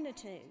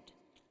magnitude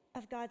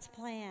of God's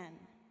plan.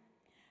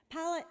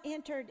 Pilate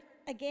entered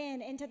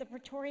again into the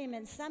praetorium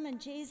and summoned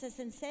Jesus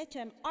and said to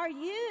him, "Are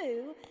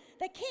you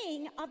the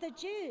king of the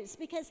Jews?"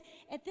 Because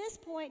at this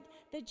point,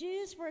 the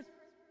Jews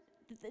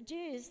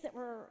that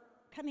were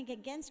coming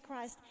against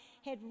Christ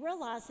had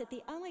realized that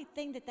the only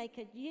thing that they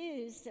could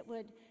use that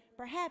would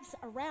perhaps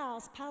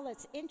arouse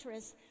Pilate's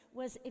interest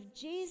was if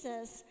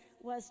Jesus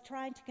was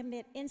trying to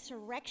commit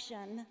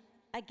insurrection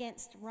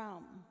against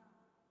Rome.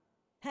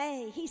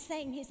 Hey, he's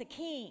saying he's a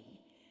king,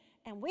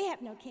 and we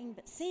have no king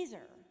but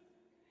Caesar.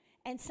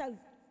 And so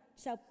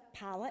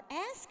Pilate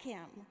asked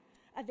him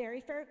a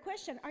very fair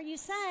question.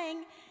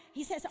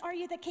 He says, "Are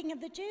you the king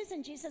of the Jews?"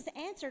 And Jesus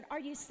answered, "Are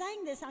you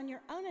saying this on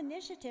your own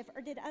initiative,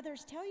 or did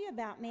others tell you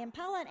about me?" And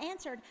Pilate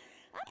answered,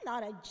 "I'm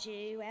not a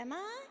Jew, am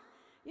I?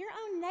 Your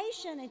own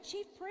nation and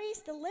chief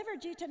priests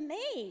delivered you to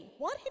me.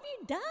 What have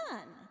you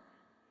done?"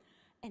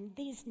 And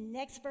these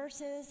next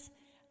verses,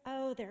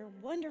 oh, they're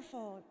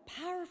wonderful,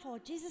 powerful.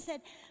 Jesus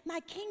said, "My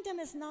kingdom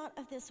is not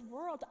of this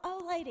world." Oh,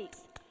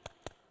 ladies,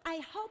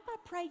 I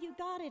pray you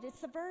got it.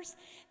 It's the verse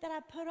that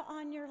I put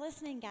on your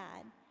listening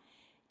guide.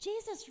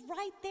 Jesus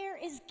right there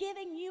is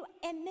giving you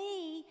and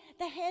me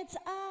the heads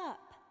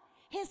up.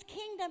 His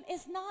kingdom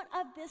is not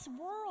of this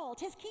world.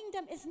 His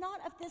kingdom is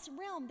not of this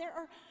realm. There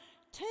are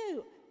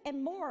two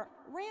and more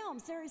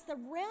realms. There is the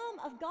realm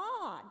of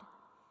God,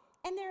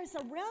 and there is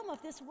a realm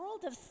of this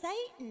world of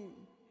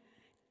Satan.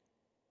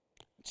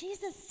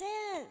 Jesus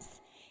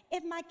says,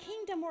 if my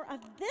kingdom were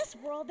of this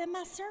world, then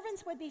my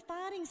servants would be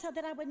fighting so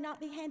that I would not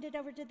be handed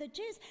over to the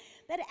Jews.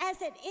 But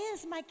as it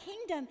is, my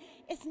kingdom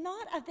is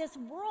not of this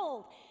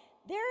world.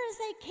 There is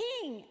a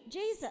king,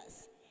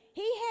 Jesus.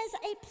 He has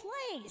a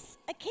place,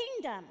 a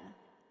kingdom.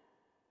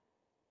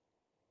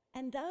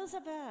 And those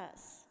of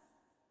us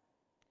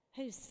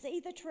who see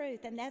the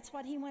truth, and that's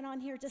what he went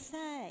on here to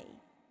say.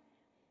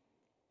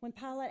 When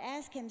Pilate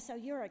asked him, "So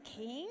you're a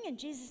king?" And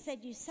Jesus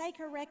said, "You say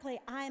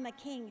correctly, I am a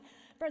king.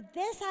 For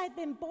this I've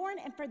been born,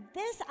 and for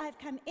this I've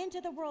come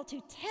into the world,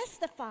 to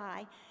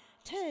testify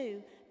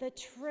to the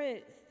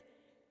truth.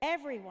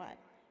 Everyone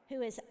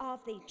who is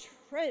of the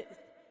truth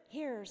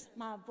hears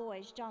my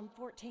voice." John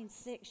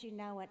 14:6, you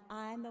know it.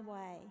 I am the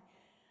way,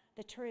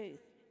 the truth,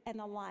 and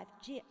the life.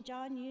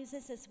 John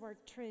uses this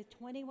word truth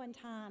 21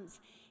 times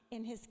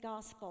in his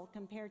gospel,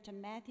 compared to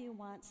Matthew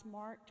once,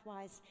 Mark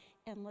twice,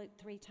 and Luke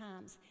 3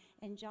 times.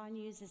 And John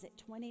uses it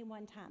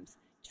 21 times.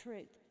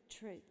 Truth,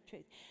 truth,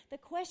 truth. The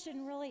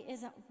question really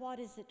isn't what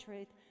is the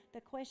truth.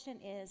 The question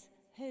is,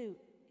 who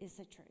is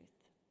the truth?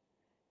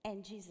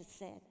 And Jesus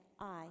said,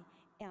 "I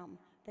am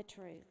the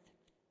truth."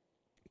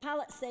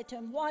 Pilate said to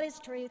him, "What is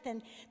truth?"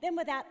 And then,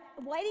 without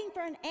waiting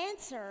for an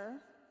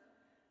answer,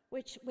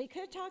 which we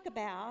could talk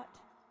about,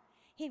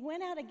 he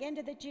went out again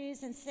to the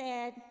Jews and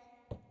said,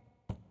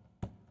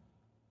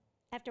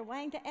 after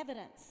weighing the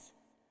evidence,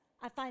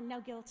 "I find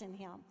no guilt in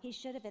him." He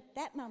should have at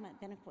that moment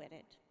been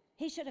acquitted.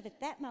 He should have at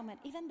that moment,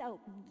 even though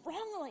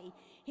wrongly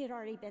he had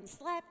already been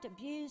slapped,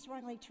 abused,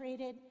 wrongly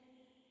treated,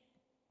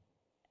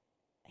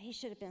 he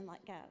should have been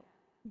let go.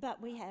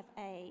 But we have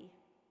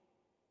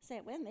say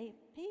it with me,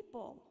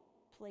 people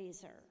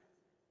pleaser,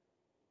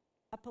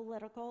 a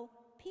political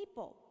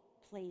people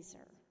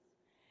pleaser.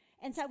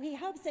 And so he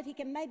hopes that he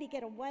can maybe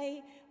get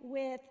away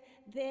with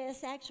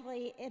this.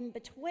 Actually, in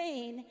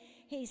between,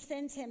 he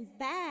sends him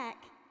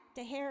back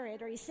to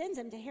Herod, or he sends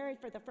him to Herod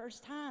for the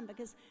first time,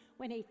 because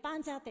when he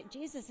finds out that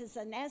Jesus is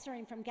a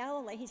Nazarene from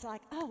Galilee, he's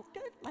like, "Oh,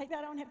 good, maybe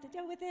I don't have to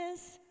deal with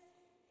this,"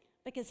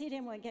 because he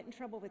didn't want to get in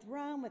trouble with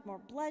Rome with more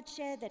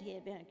bloodshed that he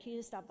had been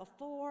accused of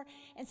before.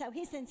 And so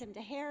he sends him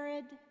to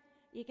Herod.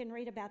 You can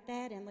read about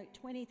that in Luke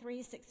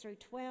 23, 6 through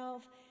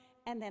 12.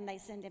 and then they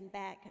send him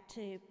back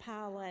to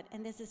Pilate.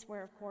 And this is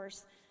where, of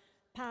course,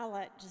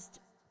 Pilate just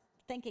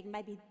thinking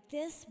maybe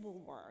this will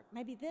work,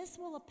 maybe this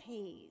will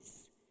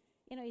appease.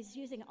 You know, he's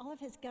using all of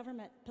his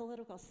government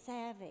political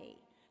savvy.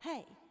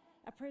 Hey,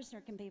 a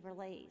prisoner can be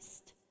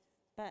released,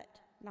 but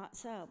not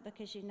so,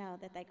 because you know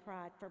that they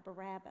cried for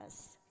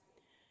Barabbas.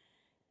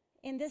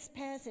 In this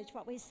passage,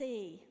 what we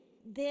see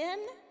then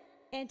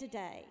and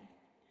today,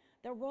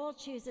 the world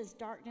chooses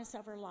darkness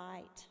over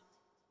light,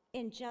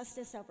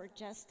 injustice over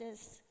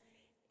justice,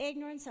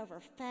 ignorance over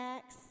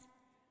facts,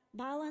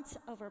 violence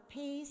over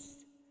peace,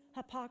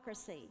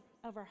 hypocrisy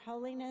over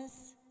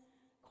holiness,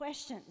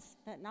 questions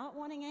but not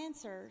wanting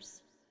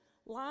answers,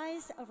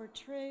 lies over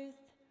truth,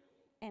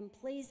 and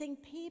pleasing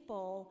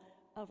people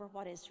over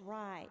what is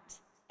right,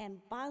 and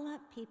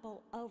violent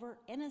people over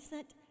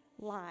innocent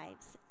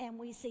lives. And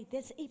we see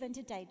this even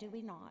today, do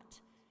we not,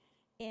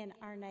 in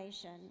our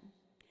nation?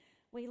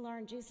 We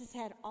learn Jesus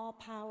had all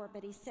power,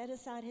 but he set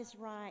aside his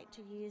right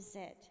to use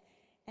it,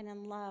 and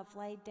in love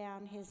laid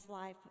down his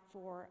life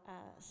for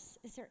us.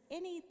 Is there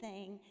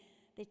anything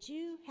that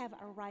you have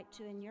a right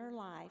to in your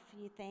life,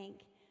 you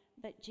think,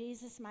 but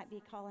Jesus might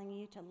be calling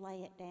you to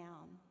lay it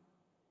down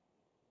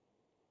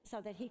so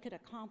that he could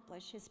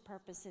accomplish his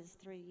purposes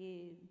through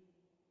you?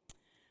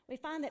 We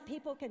find that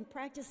people can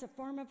practice a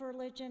form of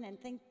religion and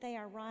think they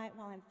are right,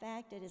 while in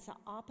fact it is the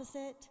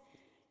opposite.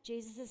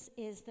 Jesus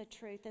is the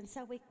truth. And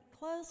so we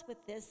close with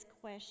this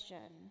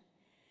question.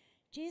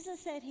 Jesus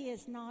said he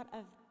is not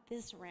of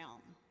this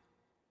realm.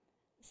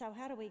 So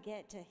how do we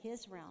get to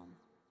his realm?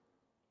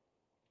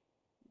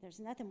 There's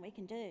nothing we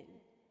can do.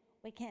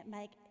 We can't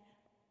make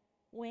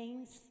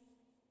wings.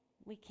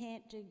 We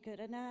can't do good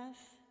enough.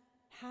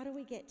 How do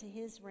we get to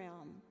his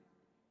realm?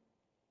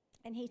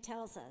 And he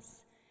tells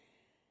us,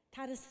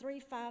 Titus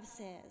 3:5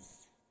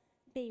 says,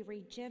 be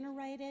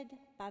regenerated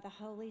by the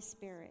Holy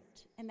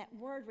Spirit. And that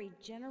word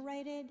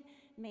regenerated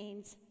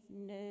means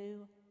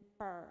new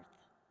birth.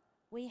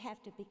 We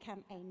have to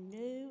become a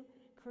new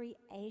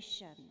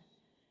creation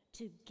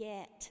to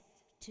get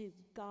to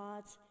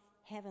God's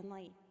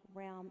heavenly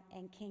realm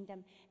and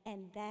kingdom.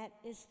 And that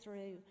is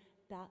through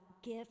the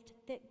gift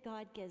that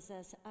God gives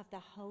us of the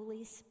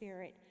Holy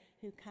Spirit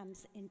who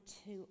comes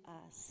into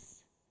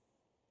us.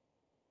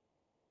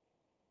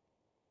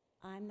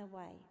 I'm the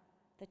way,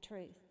 the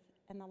truth,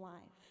 and the life.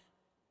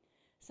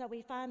 So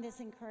we find this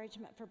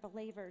encouragement for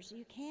believers.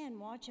 You can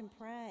watch and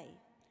pray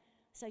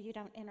so you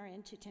don't enter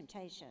into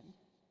temptation.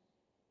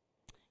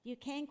 You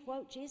can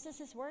quote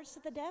Jesus' words to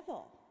the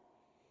devil,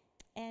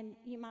 and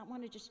you might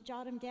want to just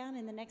jot them down,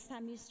 and the next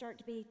time you start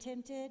to be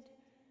tempted,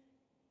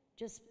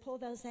 just pull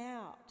those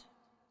out.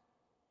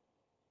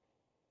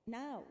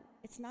 No,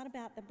 it's not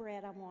about the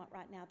bread I want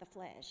right now, the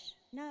flesh.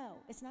 No,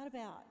 it's not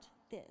about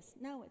this.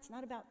 No, it's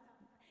not about.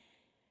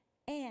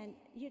 And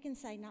you can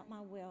say, not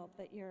my will,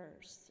 but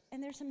yours.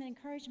 And there's some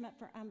encouragement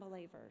for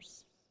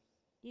unbelievers.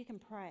 You can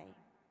pray.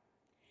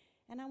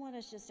 And I want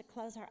us just to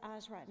close our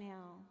eyes right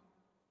now.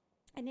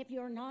 And if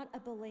you're not a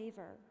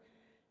believer,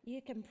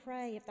 you can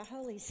pray. If the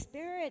Holy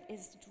Spirit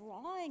is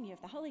drawing you,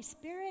 if the Holy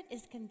Spirit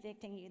is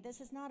convicting you,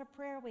 this is not a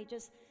prayer we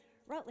just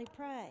rotely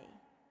pray.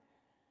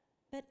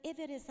 But if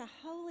it is the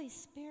Holy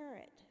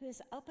Spirit who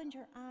has opened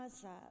your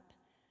eyes up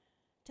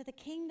to the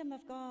kingdom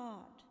of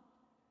God,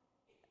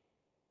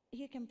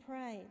 you can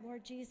pray,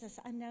 Lord Jesus,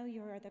 I know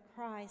you are the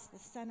Christ, the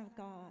Son of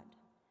God.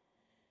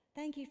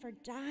 Thank you for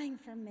dying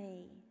for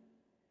me.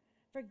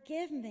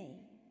 Forgive me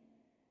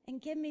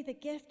and give me the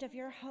gift of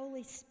your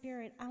Holy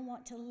Spirit. I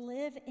want to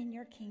live in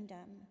your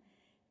kingdom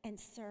and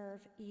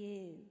serve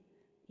you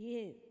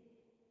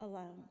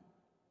alone.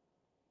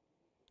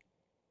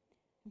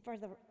 And for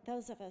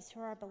those of us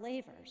who are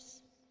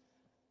believers,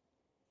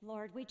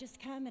 Lord, we just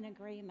come in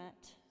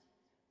agreement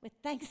with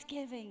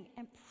thanksgiving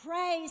and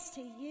praise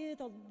to you,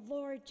 the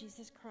Lord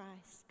Jesus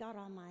Christ, God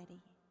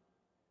Almighty.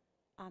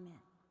 Amen.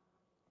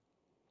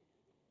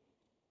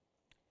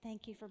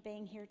 Thank you for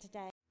being here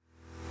today.